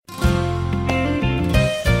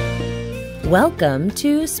Welcome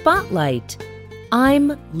to Spotlight.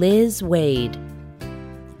 I'm Liz Wade.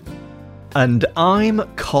 And I'm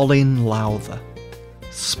Colin Lowther.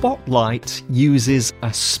 Spotlight uses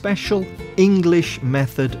a special English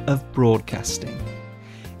method of broadcasting.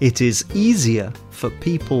 It is easier for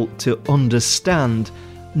people to understand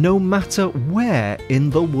no matter where in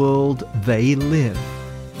the world they live.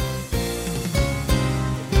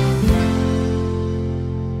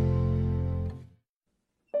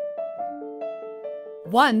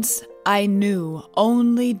 Once I knew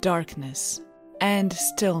only darkness and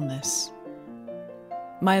stillness.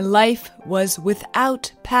 My life was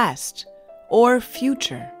without past or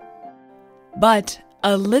future, but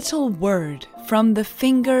a little word from the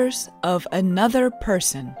fingers of another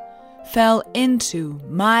person fell into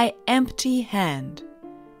my empty hand,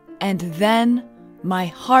 and then my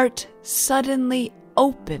heart suddenly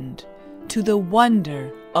opened to the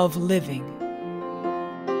wonder of living.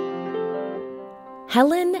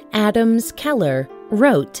 Helen Adams Keller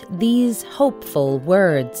wrote these hopeful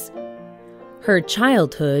words. Her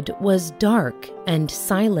childhood was dark and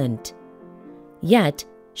silent, yet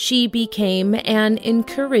she became an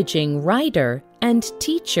encouraging writer and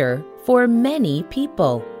teacher for many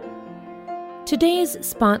people. Today's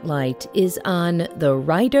spotlight is on the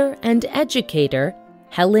writer and educator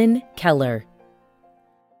Helen Keller.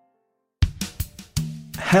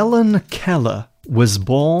 Helen Keller was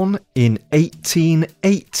born in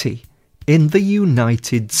 1880 in the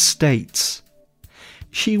United States.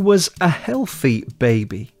 She was a healthy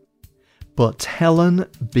baby, but Helen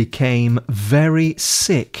became very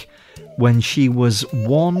sick when she was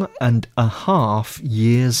 1.5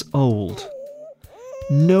 years old.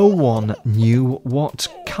 No one knew what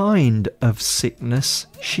kind of sickness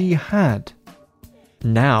she had.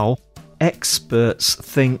 Now, experts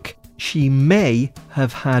think she may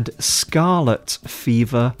have had scarlet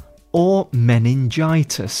fever or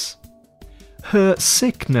meningitis. Her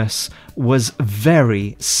sickness was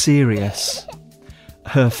very serious.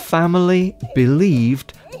 Her family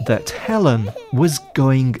believed that Helen was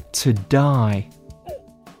going to die.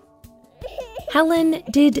 Helen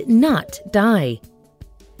did not die.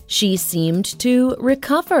 She seemed to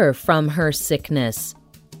recover from her sickness.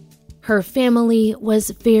 Her family was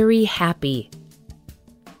very happy.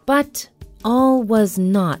 But all was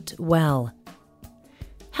not well.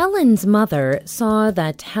 Helen's mother saw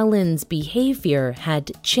that Helen's behavior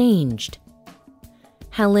had changed.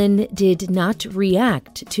 Helen did not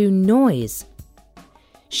react to noise.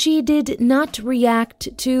 She did not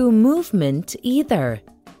react to movement either.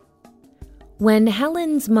 When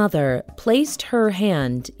Helen's mother placed her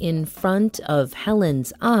hand in front of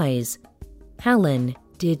Helen's eyes, Helen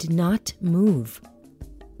did not move.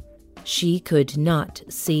 She could not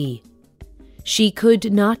see. She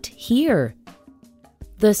could not hear.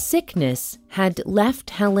 The sickness had left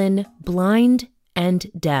Helen blind and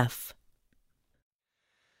deaf.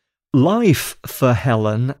 Life for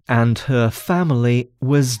Helen and her family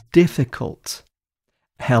was difficult.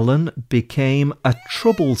 Helen became a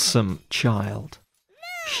troublesome child.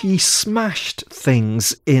 She smashed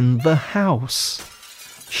things in the house.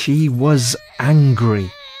 She was angry.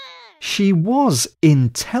 She was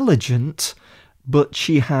intelligent, but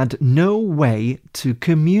she had no way to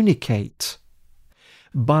communicate.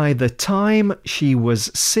 By the time she was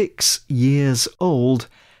 6 years old,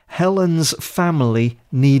 Helen's family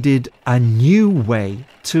needed a new way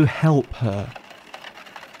to help her.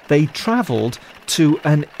 They travelled to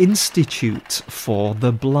an institute for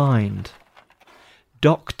the blind.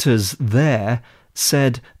 Doctors there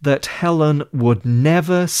said that Helen would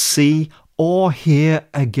never see or hear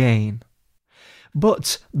again.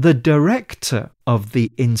 But the director of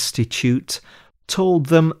the institute told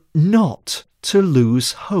them not to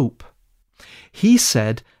lose hope. He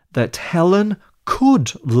said that Helen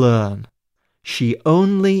could learn. She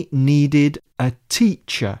only needed a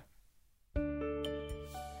teacher.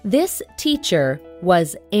 This teacher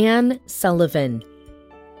was Anne Sullivan.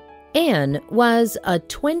 Anne was a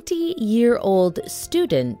 20-year-old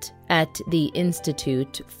student at the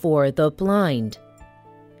Institute for the Blind.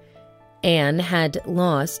 Anne had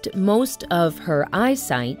lost most of her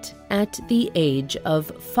eyesight at the age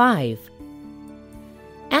of 5.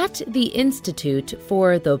 At the Institute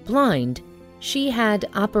for the Blind, she had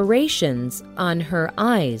operations on her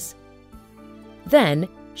eyes. Then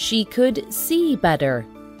she could see better.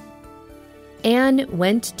 Anne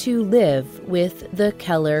went to live with the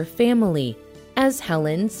Keller family as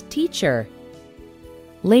Helen's teacher.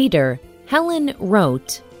 Later, Helen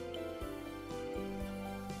wrote,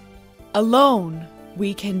 "Alone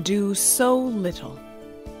we can do so little.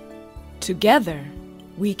 Together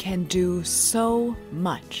we can do so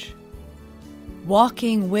much.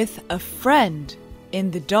 Walking with a friend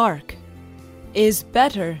in the dark is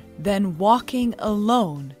better than walking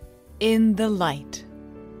alone in the light.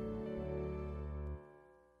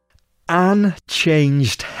 Anne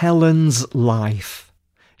changed Helen's life.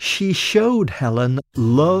 She showed Helen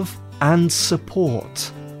love and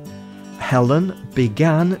support. Helen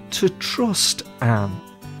began to trust Anne.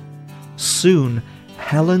 Soon,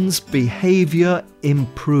 Helen's behaviour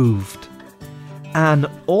improved. Anne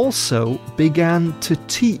also began to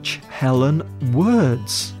teach Helen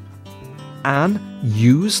words. Anne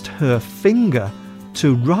used her finger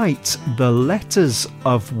to write the letters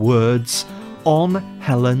of words on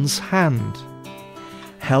Helen's hand.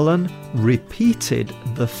 Helen repeated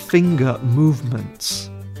the finger movements,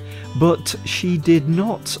 but she did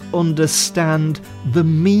not understand the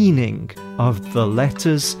meaning of the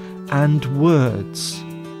letters and words.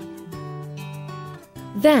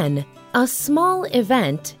 Then, a small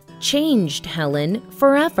event changed Helen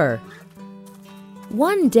forever.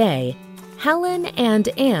 One day, Helen and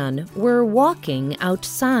Anne were walking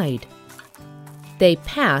outside. They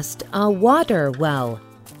passed a water well.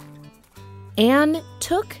 Anne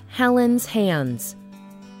took Helen's hands.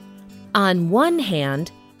 On one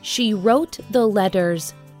hand, she wrote the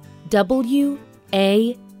letters W-A-T-E-R.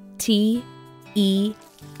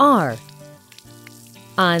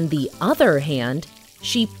 On the other hand,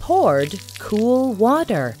 she poured cool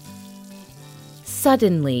water.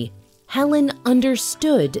 Suddenly, Helen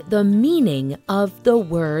understood the meaning of the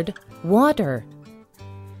word water.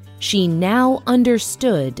 She now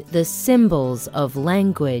understood the symbols of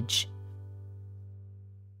language.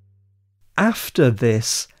 After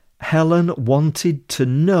this, Helen wanted to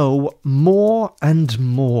know more and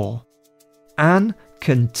more. Anne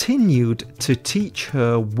continued to teach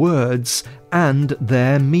her words and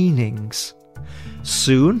their meanings.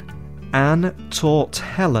 Soon, Anne taught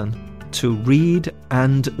Helen to read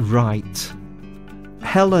and write.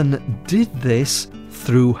 Helen did this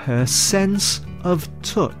through her sense of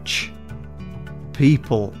touch.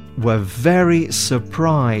 People were very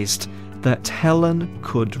surprised that Helen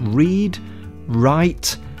could read,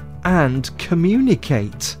 write, and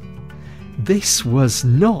communicate. This was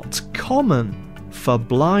not common for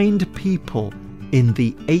blind people in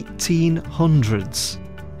the 1800s.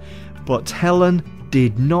 But Helen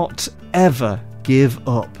did not ever give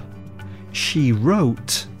up. She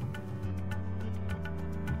wrote,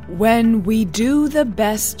 When we do the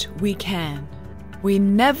best we can, we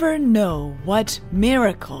never know what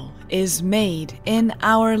miracle is made in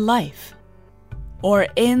our life or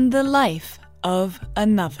in the life of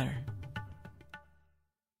another.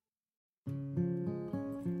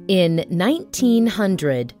 In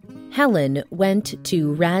 1900, Helen went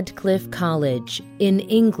to Radcliffe College in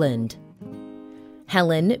England.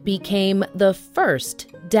 Helen became the first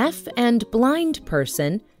deaf and blind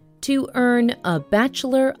person to earn a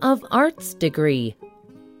Bachelor of Arts degree.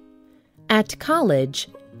 At college,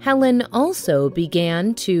 Helen also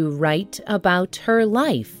began to write about her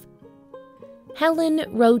life. Helen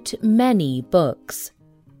wrote many books.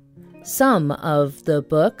 Some of the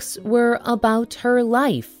books were about her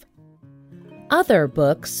life. Other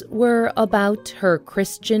books were about her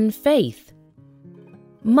Christian faith.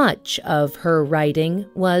 Much of her writing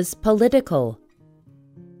was political.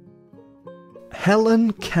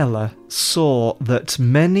 Helen Keller saw that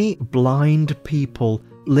many blind people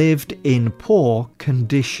lived in poor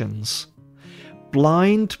conditions.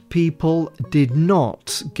 Blind people did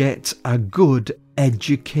not get a good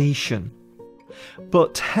education.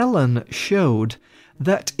 But Helen showed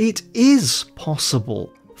that it is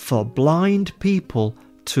possible for blind people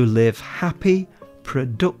to live happy,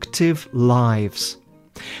 productive lives.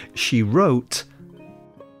 She wrote,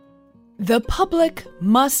 The public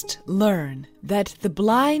must learn that the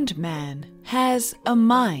blind man has a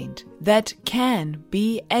mind that can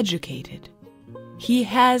be educated. He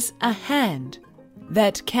has a hand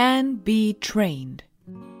that can be trained.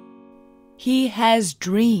 He has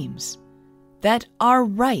dreams that are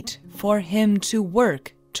right for him to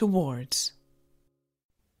work towards.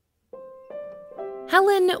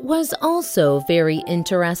 Helen was also very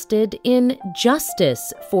interested in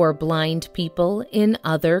justice for blind people in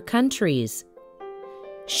other countries.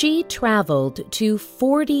 She traveled to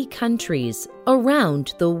 40 countries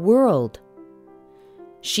around the world.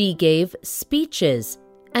 She gave speeches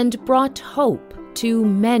and brought hope to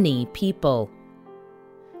many people.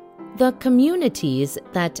 The communities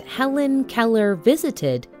that Helen Keller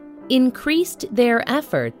visited increased their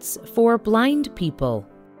efforts for blind people.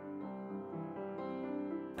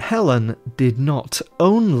 Helen did not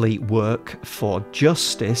only work for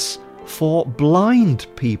justice for blind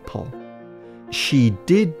people. She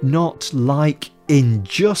did not like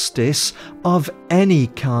injustice of any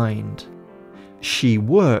kind. She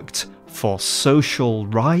worked for social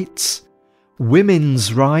rights,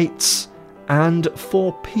 women's rights, and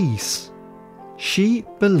for peace. She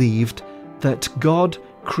believed that God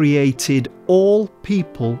created all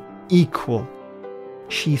people equal.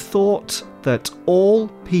 She thought that all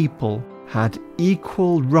people had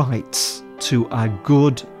equal rights to a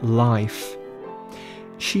good life.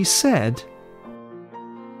 She said,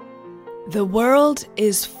 "The world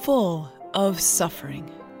is full of suffering,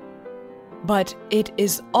 but it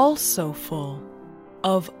is also full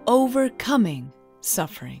of overcoming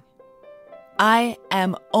suffering. I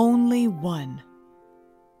am only one,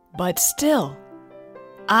 but still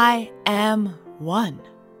I am one.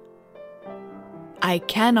 I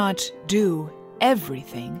cannot do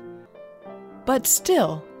everything, but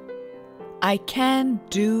still I can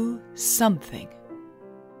do something."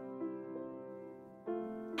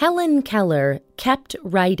 Helen Keller kept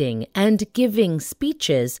writing and giving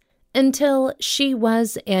speeches until she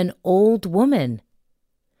was an old woman.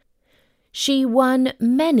 She won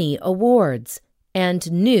many awards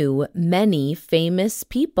and knew many famous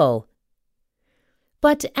people.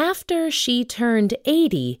 But after she turned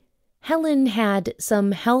 80, Helen had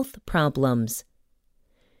some health problems.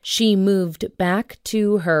 She moved back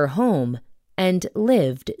to her home and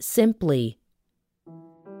lived simply.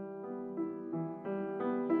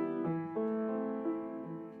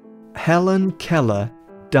 Helen Keller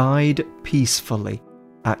died peacefully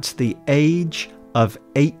at the age of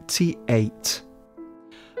 88.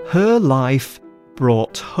 Her life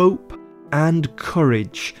brought hope and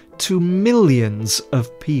courage to millions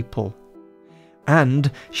of people, and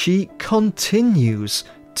she continues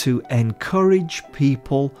to encourage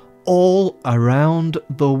people all around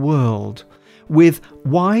the world with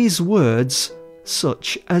wise words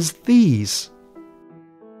such as these.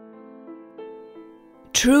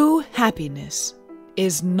 True happiness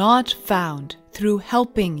is not found through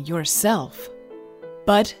helping yourself,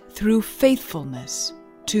 but through faithfulness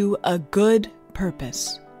to a good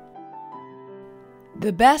purpose.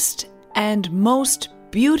 The best and most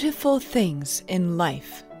beautiful things in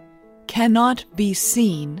life cannot be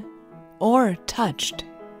seen or touched.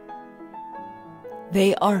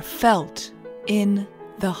 They are felt in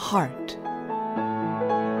the heart.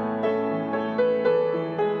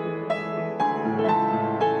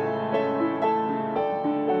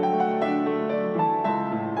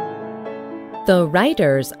 The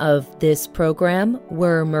writers of this program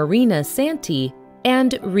were Marina Santi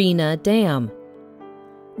and Rena Dam.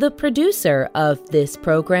 The producer of this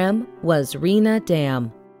program was Rena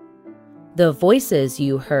Dam. The voices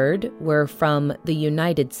you heard were from the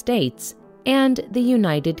United States and the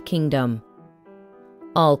United Kingdom.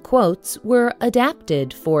 All quotes were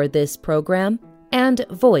adapted for this program and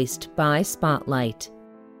voiced by Spotlight.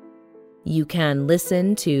 You can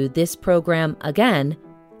listen to this program again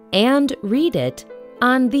and read it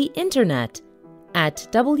on the internet at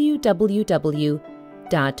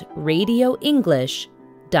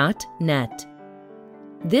www.radioenglish.net.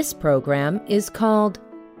 This program is called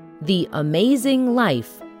The Amazing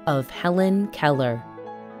Life of Helen Keller.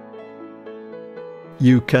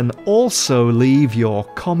 You can also leave your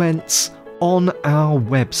comments on our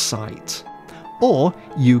website, or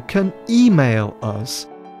you can email us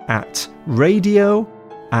at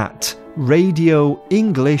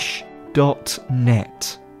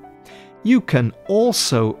radio@radioenglish.net. You can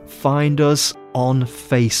also find us on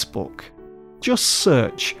Facebook. Just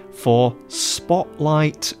search for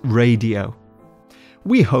Spotlight Radio.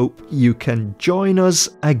 We hope you can join us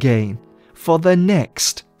again for the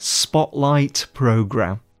next Spotlight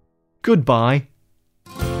program. Goodbye.